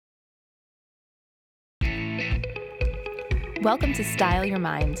Welcome to Style Your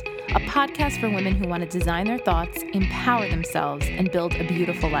Mind, a podcast for women who want to design their thoughts, empower themselves, and build a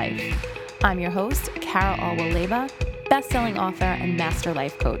beautiful life. I'm your host, Cara Alwill-Leyba, best-selling author and master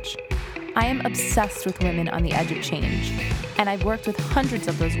life coach. I am obsessed with women on the edge of change, and I've worked with hundreds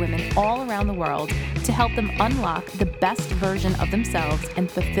of those women all around the world to help them unlock the best version of themselves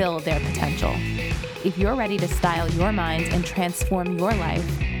and fulfill their potential. If you're ready to style your mind and transform your life,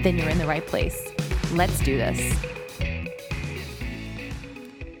 then you're in the right place. Let's do this.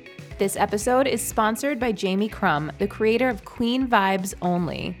 This episode is sponsored by Jamie Crum, the creator of Queen Vibes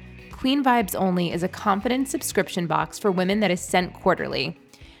Only. Queen Vibes Only is a confidence subscription box for women that is sent quarterly.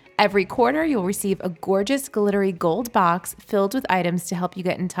 Every quarter, you'll receive a gorgeous glittery gold box filled with items to help you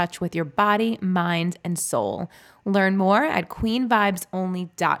get in touch with your body, mind, and soul. Learn more at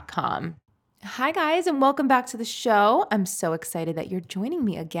queenvibesonly.com. Hi guys, and welcome back to the show. I'm so excited that you're joining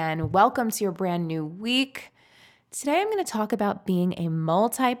me again. Welcome to your brand new week. Today, I'm going to talk about being a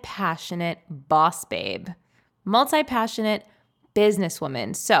multi-passionate boss babe, multi-passionate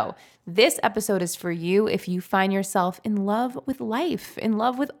businesswoman. So this episode is for you if you find yourself in love with life, in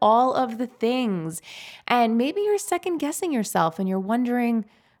love with all of the things, and maybe you're second guessing yourself and you're wondering,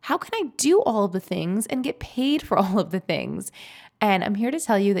 how can I do all of the things and get paid for all of the things? And I'm here to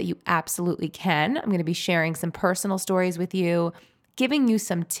tell you that you absolutely can. I'm going to be sharing some personal stories with you, giving you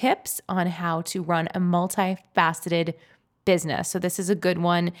some tips on how to run a multifaceted business. So this is a good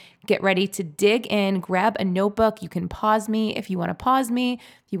one. Get ready to dig in, grab a notebook. You can pause me if you want to pause me,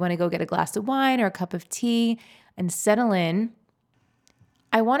 if you want to go get a glass of wine or a cup of tea and settle in.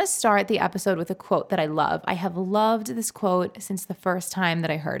 I want to start the episode with a quote that I love. I have loved this quote since the first time that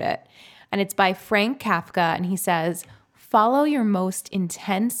I heard it. And it's by Frank Kafka, and he says, "Follow your most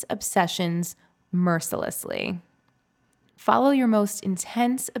intense obsessions mercilessly." Follow your most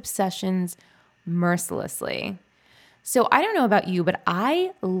intense obsessions mercilessly. So I don't know about you, but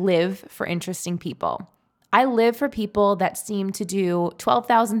I live for interesting people. I live for people that seem to do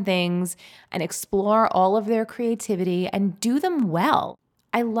 12,000 things and explore all of their creativity and do them well.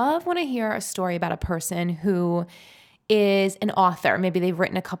 I love when I hear a story about a person who is an author. Maybe they've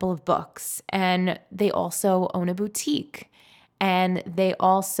written a couple of books and they also own a boutique and they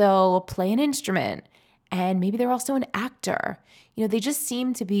also play an instrument. And maybe they're also an actor. You know, they just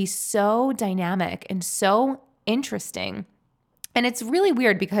seem to be so dynamic and so interesting. And it's really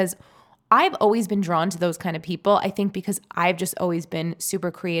weird because I've always been drawn to those kind of people. I think because I've just always been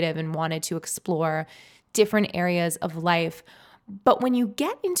super creative and wanted to explore different areas of life. But when you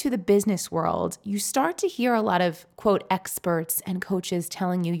get into the business world, you start to hear a lot of, quote, experts and coaches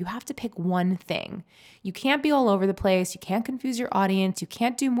telling you have to pick one thing. You can't be all over the place. You can't confuse your audience. You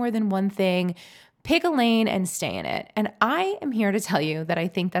can't do more than one thing. Pick a lane and stay in it. And I am here to tell you that I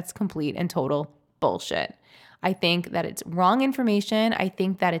think that's complete and total bullshit. I think that it's wrong information. I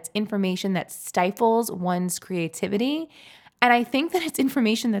think that it's information that stifles one's creativity. And I think that it's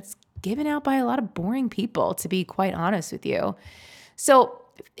information that's given out by a lot of boring people, to be quite honest with you. So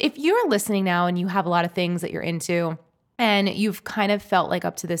if you're listening now and you have a lot of things that you're into and you've kind of felt like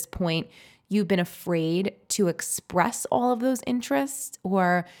up to this point, you've been afraid to express all of those interests,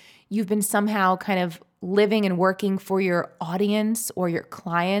 or you've been somehow kind of living and working for your audience or your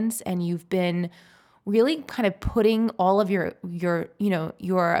clients, and you've been really kind of putting all of your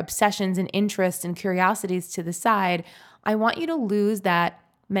obsessions and interests and curiosities to the side. I want you to lose that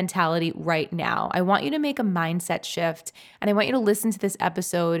mentality right now. I want you to make a mindset shift, and I want you to listen to this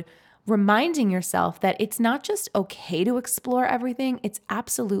episode reminding yourself that it's not just okay to explore everything, it's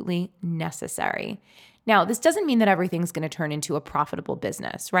absolutely necessary. Now, this doesn't mean that everything's going to turn into a profitable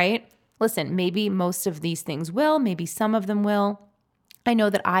business, right? Listen, maybe most of these things will, maybe some of them will. I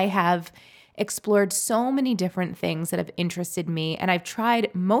know that I have explored so many different things that have interested me, and I've tried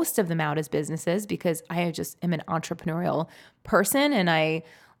most of them out as businesses because I just am an entrepreneurial person, and I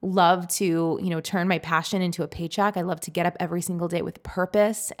love to, turn my passion into a paycheck. I love to get up every single day with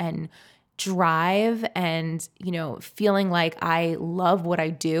purpose and drive and, feeling like I love what I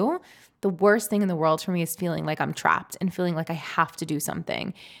do. The worst thing in the world for me is feeling like I'm trapped and feeling like I have to do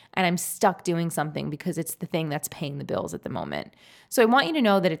something and I'm stuck doing something because it's the thing that's paying the bills at the moment. So I want you to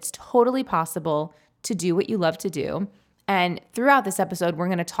know that it's totally possible to do what you love to do. And throughout this episode, we're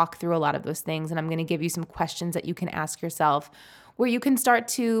going to talk through a lot of those things, and I'm going to give you some questions that you can ask yourself where you can start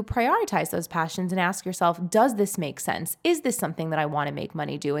to prioritize those passions and ask yourself, does this make sense? Is this something that I want to make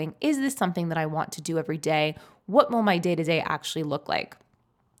money doing? Is this something that I want to do every day? What will my day-to-day actually look like?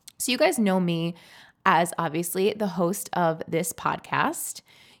 So you guys know me as obviously the host of this podcast.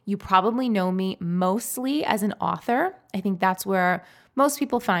 You probably know me mostly as an author. I think that's where most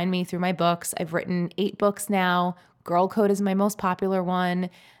people find me through my books. I've written 8 books now. Girl Code is my most popular one.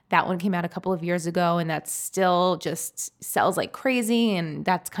 That one came out a couple of years ago, and that still just sells like crazy. And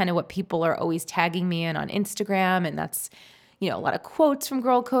that's kind of what people are always tagging me in on Instagram. And that's, a lot of quotes from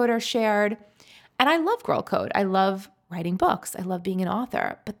Girl Code are shared. And I love Girl Code. I love writing books. I love being an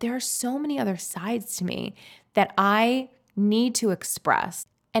author. But there are so many other sides to me that I need to express.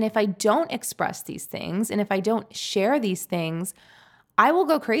 And if I don't express these things, and if I don't share these things, I will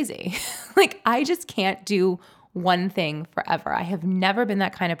go crazy. Like, I just can't do one thing forever. I have never been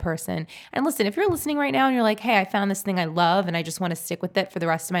that kind of person. And listen, if you're listening right now and you're like, hey, I found this thing I love and I just want to stick with it for the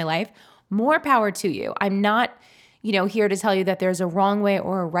rest of my life, more power to you. I'm not, here to tell you that there's a wrong way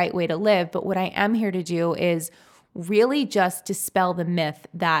or a right way to live. But what I am here to do is really just dispel the myth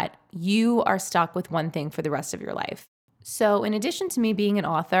that you are stuck with one thing for the rest of your life. So in addition to me being an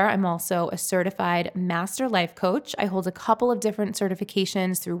author, I'm also a certified master life coach. I hold a couple of different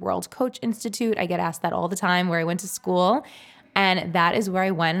certifications through World Coach Institute. I get asked that all the time, where I went to school, and that is where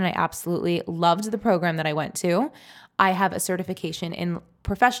I went, and I absolutely loved the program that I went to. I have a certification in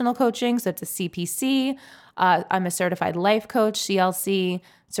professional coaching, so it's a CPC. I'm a certified life coach, CLC,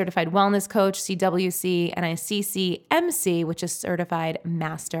 certified wellness coach, CWC, and I CCMC, which is certified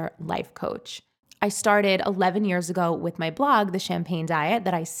master life coach. I started 11 years ago with my blog, The Champagne Diet,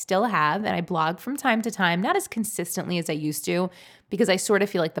 that I still have, and I blog from time to time, not as consistently as I used to, because I sort of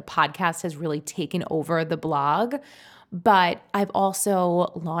feel like the podcast has really taken over the blog. But I've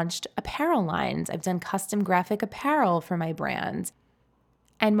also launched apparel lines. I've done custom graphic apparel for my brand.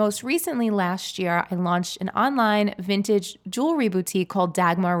 And most recently, last year, I launched an online vintage jewelry boutique called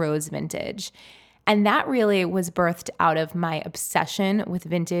Dagmar Rose Vintage. And that really was birthed out of my obsession with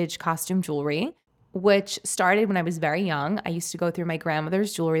vintage costume jewelry, which started when I was very young. I used to go through my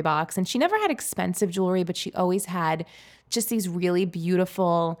grandmother's jewelry box, and she never had expensive jewelry, but she always had just these really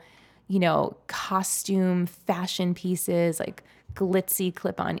beautiful, costume fashion pieces, like glitzy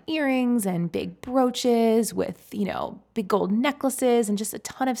clip-on earrings and big brooches with, big gold necklaces and just a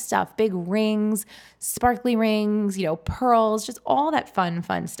ton of stuff, big rings, sparkly rings, pearls, just all that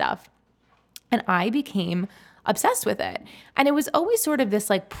fun stuff. And I became obsessed with it. And it was always sort of this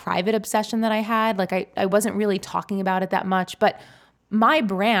like private obsession that I had. Like I wasn't really talking about it that much, but my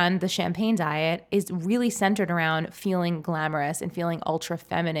brand, The Champagne Diet, is really centered around feeling glamorous and feeling ultra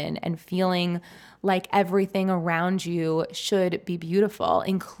feminine and feeling like everything around you should be beautiful,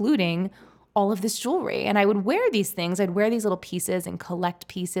 including all of this jewelry. And I would wear these things. I'd wear these little pieces and collect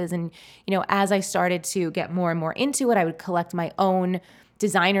pieces. And, as I started to get more and more into it, I would collect my own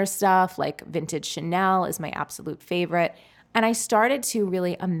designer stuff, like vintage Chanel is my absolute favorite. And I started to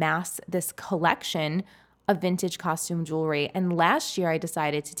really amass this collection of vintage costume jewelry. And last year I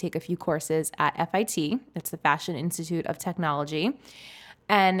decided to take a few courses at FIT. It's the Fashion Institute of Technology.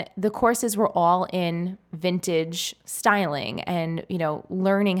 And the courses were all in vintage styling and,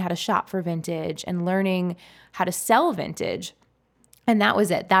 learning how to shop for vintage and learning how to sell vintage. And that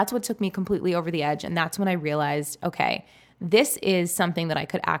was it. That's what took me completely over the edge. And that's when I realized, okay, this is something that I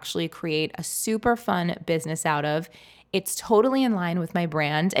could actually create a super fun business out of. It's totally in line with my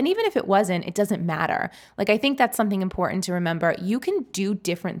brand. And even if it wasn't, it doesn't matter. Like, I think that's something important to remember. You can do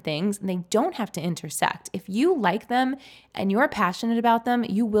different things and they don't have to intersect. If you like them and you're passionate about them,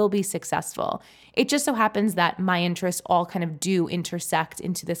 you will be successful. It just so happens that my interests all kind of do intersect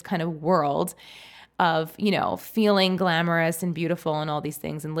into this kind of world of, feeling glamorous and beautiful and all these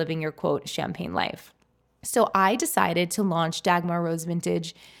things and living your, quote, champagne life. So I decided to launch Dagmar Rose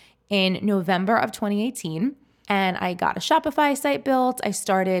Vintage in November of 2018. And I got a Shopify site built. I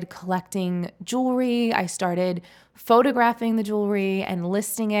started collecting jewelry. I started photographing the jewelry and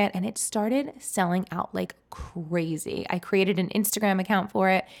listing it. And it started selling out like crazy. I created an Instagram account for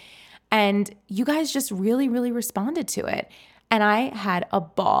it. And you guys just really, really responded to it. And I had a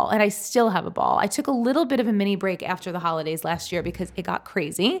ball, and I still have a ball. I took a little bit of a mini break after the holidays last year because it got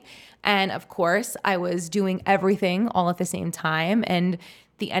crazy. And of course, I was doing everything all at the same time. And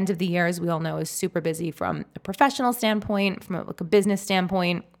the end of the year, as we all know, is super busy from a professional standpoint, from a business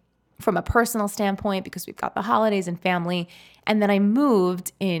standpoint, from a personal standpoint, because we've got the holidays and family. And then I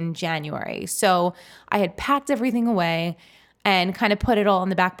moved in January. So I had packed everything away and kind of put it all on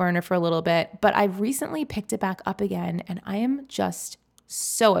the back burner for a little bit. But I've recently picked it back up again, and I am just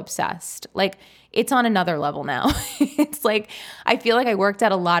so obsessed. Like, it's on another level now. It's like, I feel like I worked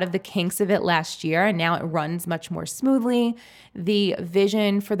out a lot of the kinks of it last year, and now it runs much more smoothly. The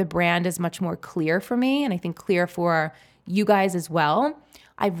vision for the brand is much more clear for me, and I think clear for you guys as well.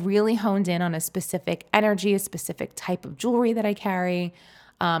 I've really honed in on a specific energy, a specific type of jewelry that I carry,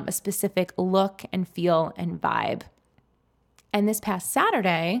 a specific look and feel and vibe. And this past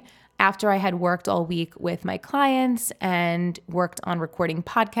Saturday, after I had worked all week with my clients and worked on recording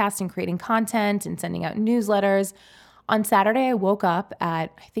podcasts and creating content and sending out newsletters, on Saturday I woke up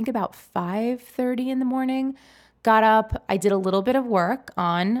at I think about 5:30 in the morning, got up, I did a little bit of work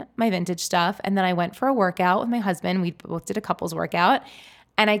on my vintage stuff, and then I went for a workout with my husband. We both did a couples workout.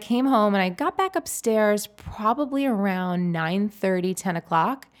 And I came home and I got back upstairs probably around 9:30, 10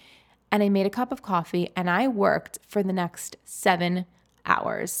 o'clock, and I made a cup of coffee and I worked for the next 7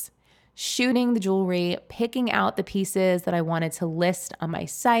 hours, shooting the jewelry, picking out the pieces that I wanted to list on my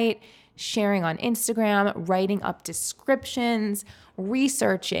site, sharing on Instagram, writing up descriptions,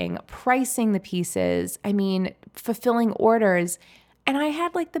 researching, pricing the pieces, fulfilling orders. And I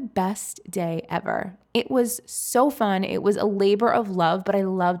had like the best day ever. It was so fun. It was a labor of love, but I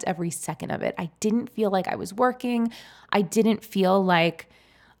loved every second of it. I didn't feel like I was working. I didn't feel like,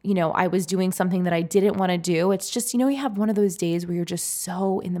 I was doing something that I didn't want to do. It's just, you have one of those days where you're just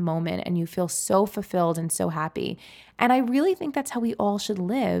so in the moment and you feel so fulfilled and so happy. And I really think that's how we all should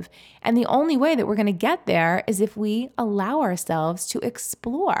live. And the only way that we're going to get there is if we allow ourselves to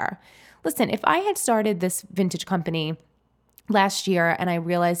explore. Listen, if I had started this vintage company last year and I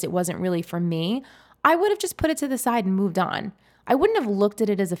realized it wasn't really for me, I would have just put it to the side and moved on. I wouldn't have looked at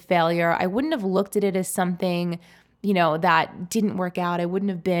it as a failure. I wouldn't have looked at it as something, that didn't work out. I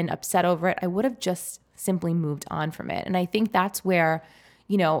wouldn't have been upset over it. I would have just simply moved on from it. And I think that's where,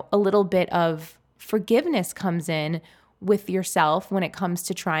 a little bit of forgiveness comes in with yourself when it comes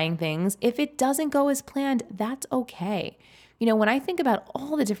to trying things. If it doesn't go as planned, that's okay. When I think about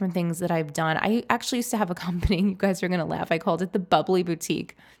all the different things that I've done, I actually used to have a company, you guys are going to laugh. I called it the Bubbly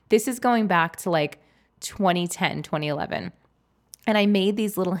Boutique. This is going back to like 2010, 2011. And I made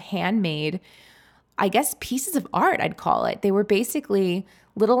these little handmade, I guess, pieces of art, I'd call it. They were basically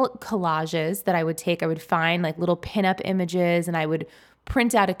little collages that I would take. I would find like little pinup images and I would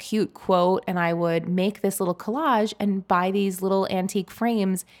print out a cute quote and I would make this little collage and buy these little antique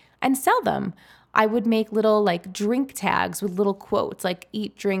frames and sell them. I would make little like drink tags with little quotes like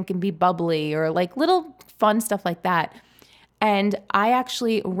eat, drink, and be bubbly, or like little fun stuff like that. And I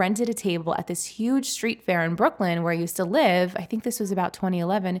actually rented a table at this huge street fair in Brooklyn where I used to live. I think this was about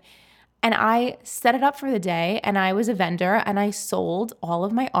 2011. And I set it up for the day and I was a vendor and I sold all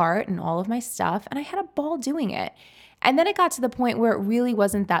of my art and all of my stuff and I had a ball doing it. And then it got to the point where it really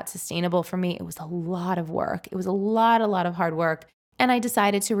wasn't that sustainable for me. It was a lot of work. It was a lot of hard work. And I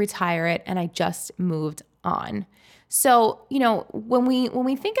decided to retire it and I just moved on. So, when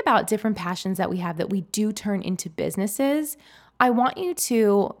we think about different passions that we have that we do turn into businesses, I want you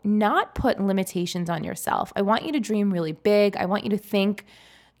to not put limitations on yourself. I want you to dream really big. I want you to think,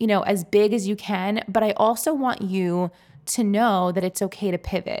 as big as you can, but I also want you to know that it's okay to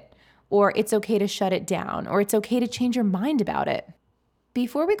pivot, or it's okay to shut it down, or it's okay to change your mind about it.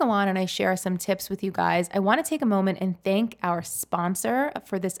 Before we go on and I share some tips with you guys, I want to take a moment and thank our sponsor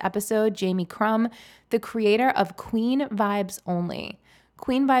for this episode, Jamie Crum, the creator of Queen Vibes Only.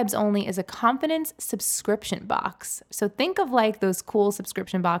 Queen Vibes Only is a confidence subscription box. So think of like those cool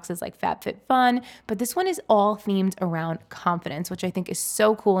subscription boxes like FabFitFun, but this one is all themed around confidence, which I think is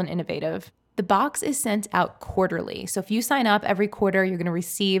so cool and innovative. The box is sent out quarterly. So if you sign up every quarter, you're going to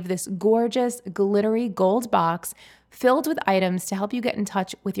receive this gorgeous, glittery gold box filled with items to help you get in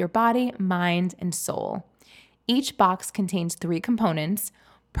touch with your body, mind, and soul. Each box contains 3 components: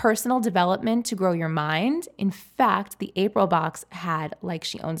 personal development to grow your mind. In fact, the April box had Like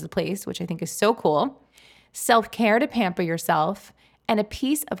She Owns the Place, which I think is so cool. Self-care to pamper yourself, and a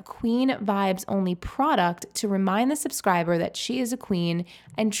piece of Queen Vibes Only product to remind the subscriber that she is a queen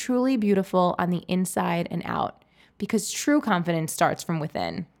and truly beautiful on the inside and out, because true confidence starts from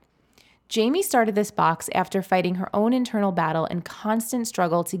within. Jamie started this box after fighting her own internal battle and constant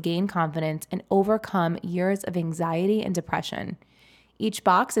struggle to gain confidence and overcome years of anxiety and depression. Each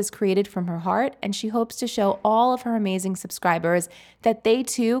box is created from her heart, and she hopes to show all of her amazing subscribers that they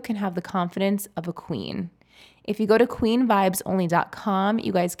too can have the confidence of a queen. If you go to queenvibesonly.com,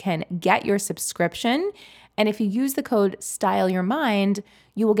 you guys can get your subscription. And if you use the code StyleYourMind,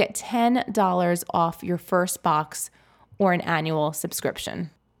 you will get $10 off your first box or an annual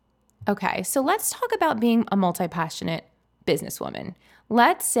subscription. Okay, so let's talk about being a multi-passionate businesswoman.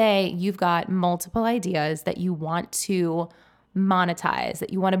 Let's say you've got multiple ideas that you want to monetize,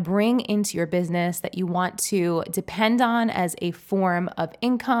 that you want to bring into your business, that you want to depend on as a form of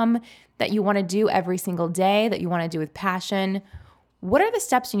income, that you want to do every single day, that you want to do with passion. What are the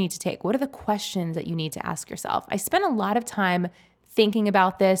steps you need to take? What are the questions that you need to ask yourself? I spent a lot of time thinking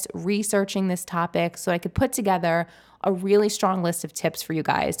about this, researching this topic so I could put together a really strong list of tips for you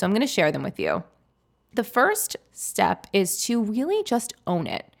guys. So I'm going to share them with you. The first step is to really just own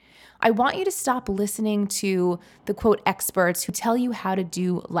it. I want you to stop listening to the quote experts who tell you how to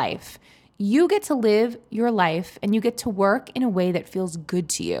do life. You get to live your life and you get to work in a way that feels good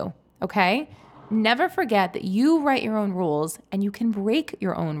to you, okay? Never forget that you write your own rules and you can break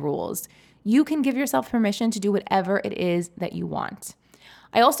your own rules. You can give yourself permission to do whatever it is that you want.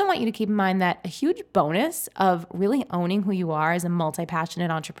 I also want you to keep in mind that a huge bonus of really owning who you are as a multi-passionate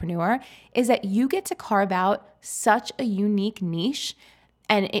entrepreneur is that you get to carve out such a unique niche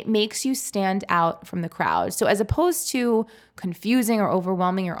and it makes you stand out from the crowd. So as opposed to confusing or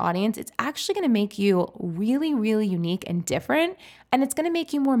overwhelming your audience, it's actually going to make you really, really unique and different, and it's going to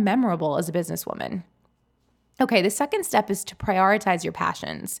make you more memorable as a businesswoman. Okay, the second step is to prioritize your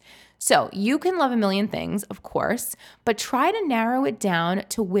passions. So you can love a million things, of course, but try to narrow it down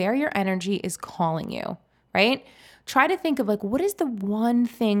to where your energy is calling you, right? Try to think of like, what is the one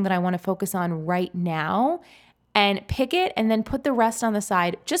thing that I want to focus on right now, and pick it and then put the rest on the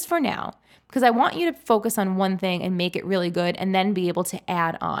side just for now. Because I want you to focus on one thing and make it really good and then be able to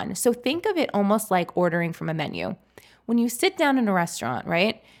add on. So think of it almost like ordering from a menu. When you sit down in a restaurant,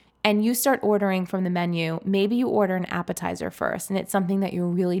 right? And you start ordering from the menu, maybe you order an appetizer first and it's something that you're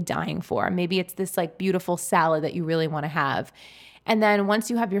really dying for. Maybe it's this like beautiful salad that you really want to have. And then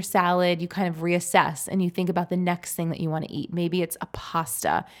once you have your salad, you kind of reassess and you think about the next thing that you want to eat. Maybe it's a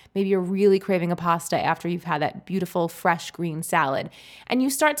pasta. Maybe you're really craving a pasta after you've had that beautiful fresh green salad. And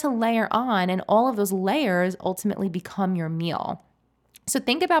you start to layer on, and all of those layers ultimately become your meal. So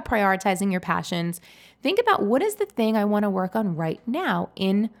think about prioritizing your passions. Think about, what is the thing I want to work on right now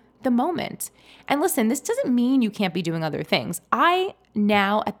in the moment. And listen, this doesn't mean you can't be doing other things. I'm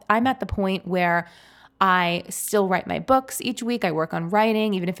at the point where I still write my books each week. I work on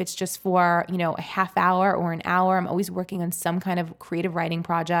writing, even if it's just for, a half hour or an hour. I'm always working on some kind of creative writing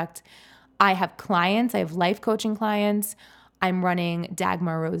project. I have clients. I have life coaching clients. I'm running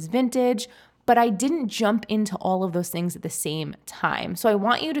Dagmar Rose Vintage, but I didn't jump into all of those things at the same time. So I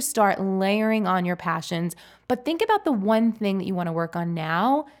want you to start layering on your passions, but think about the one thing that you want to work on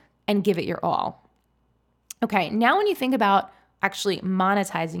now and give it your all. Okay, now when you think about actually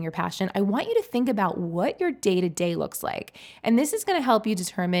monetizing your passion, I want you to think about what your day-to-day looks like. And this is going to help you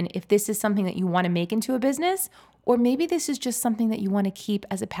determine if this is something that you want to make into a business, or maybe this is just something that you want to keep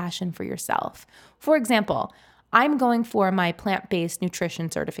as a passion for yourself. For example, I'm going for my plant-based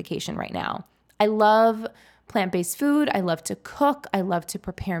nutrition certification right now. I love plant-based food. I love to cook. I love to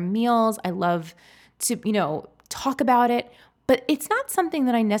prepare meals. I love to, talk about it. But it's not something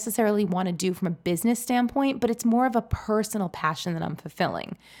that I necessarily want to do from a business standpoint, but it's more of a personal passion that I'm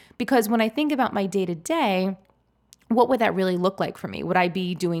fulfilling. Because when I think about my day-to-day, what would that really look like for me? Would I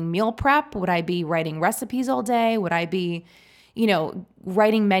be doing meal prep? Would I be writing recipes all day? Would I be,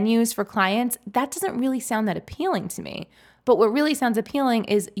 writing menus for clients? That doesn't really sound that appealing to me. But what really sounds appealing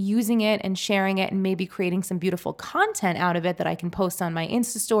is using it and sharing it and maybe creating some beautiful content out of it that I can post on my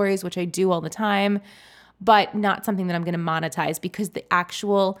Insta stories, which I do all the time, but not something that I'm going to monetize, because the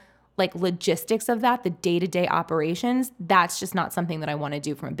actual logistics of that, the day-to-day operations, that's just not something that I want to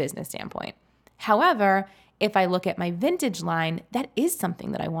do from a business standpoint. However, if I look at my vintage line, that is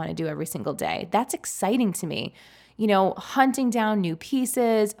something that I want to do every single day. That's exciting to me. Hunting down new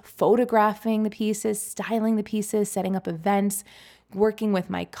pieces, photographing the pieces, styling the pieces, setting up events, working with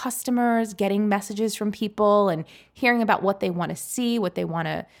my customers, getting messages from people and hearing about what they want to see, what they want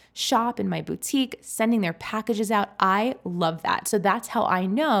to shop in my boutique, sending their packages out. I love that. So that's how I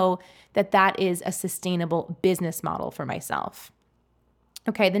know that that is a sustainable business model for myself.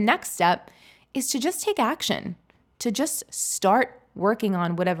 Okay, the next step is to just take action, to just start working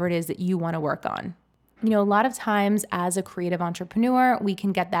on whatever it is that you want to work on. A lot of times as a creative entrepreneur, we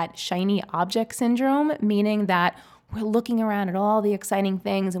can get that shiny object syndrome, meaning that we're looking around at all the exciting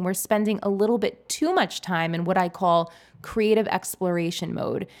things and we're spending a little bit too much time in what I call creative exploration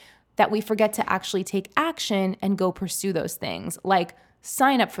mode, that we forget to actually take action and go pursue those things, like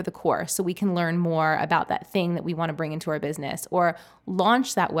sign up for the course so we can learn more about that thing that we want to bring into our business, or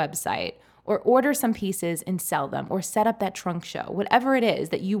launch that website, or order some pieces and sell them, or set up that trunk show. Whatever it is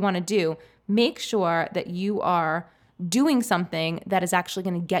that you want to do, make sure that you are doing something that is actually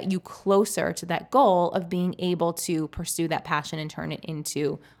going to get you closer to that goal of being able to pursue that passion and turn it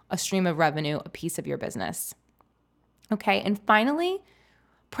into a stream of revenue, a piece of your business. Okay, and finally,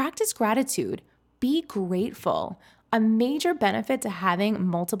 practice gratitude. Be grateful. A major benefit to having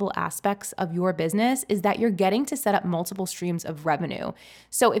multiple aspects of your business is that you're getting to set up multiple streams of revenue.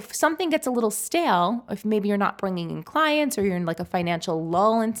 So if something gets a little stale, if maybe you're not bringing in clients or you're in like a financial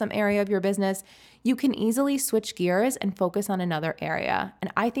lull in some area of your business, you can easily switch gears and focus on another area.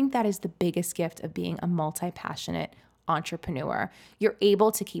 And I think that is the biggest gift of being a multi-passionate entrepreneur. You're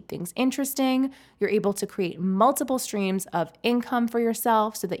able to keep things interesting. You're able to create multiple streams of income for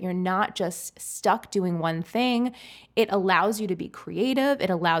yourself so that you're not just stuck doing one thing. It allows you to be creative. It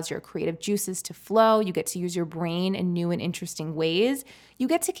allows your creative juices to flow. You get to use your brain in new and interesting ways. You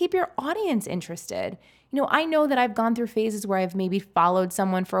get to keep your audience interested. I know that I've gone through phases where I've maybe followed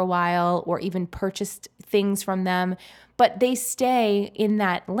someone for a while or even purchased things from them, but they stay in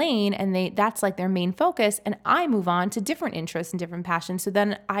that lane and that's like their main focus, and I move on to different interests and different passions. So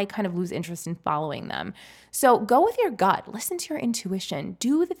then I kind of lose interest in following them. So go with your gut, listen to your intuition,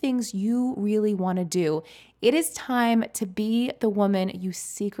 do the things you really want to do. It is time to be the woman you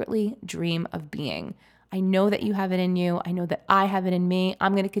secretly dream of being. I know that you have it in you. I know that I have it in me.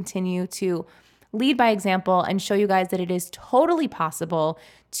 I'm going to continue to lead by example and show you guys that it is totally possible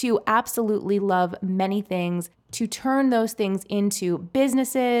to absolutely love many things, to turn those things into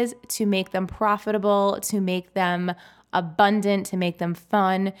businesses, to make them profitable, to make them abundant, to make them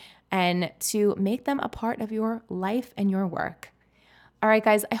fun, and to make them a part of your life and your work. All right,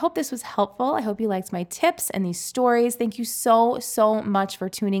 guys, I hope this was helpful. I hope you liked my tips and these stories. Thank you so, so much for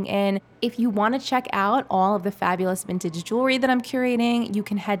tuning in. If you want to check out all of the fabulous vintage jewelry that I'm curating, you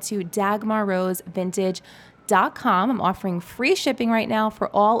can head to DagmarRoseVintage.com. I'm offering free shipping right now for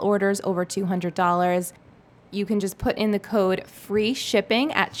all orders over $200. You can just put in the code free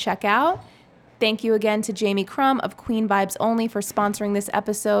shipping at checkout. Thank you again to Jamie Crum of Queen Vibes Only for sponsoring this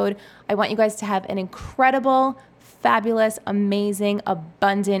episode. I want you guys to have an incredible, fabulous, amazing,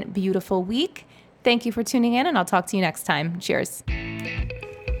 abundant, beautiful week. Thank you for tuning in, and I'll talk to you next time. Cheers.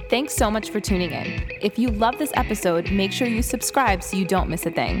 Thanks so much for tuning in. If you love this episode, make sure you subscribe so you don't miss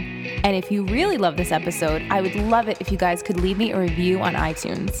a thing. And if you really love this episode, I would love it if you guys could leave me a review on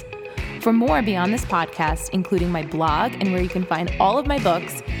iTunes. For more beyond this podcast, including my blog and where you can find all of my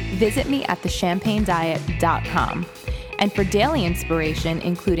books, visit me at thechampagnediet.com. And for daily inspiration,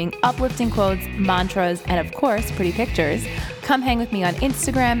 including uplifting quotes, mantras, and of course, pretty pictures, come hang with me on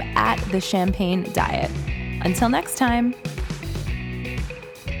Instagram at The Champagne Diet. Until next time.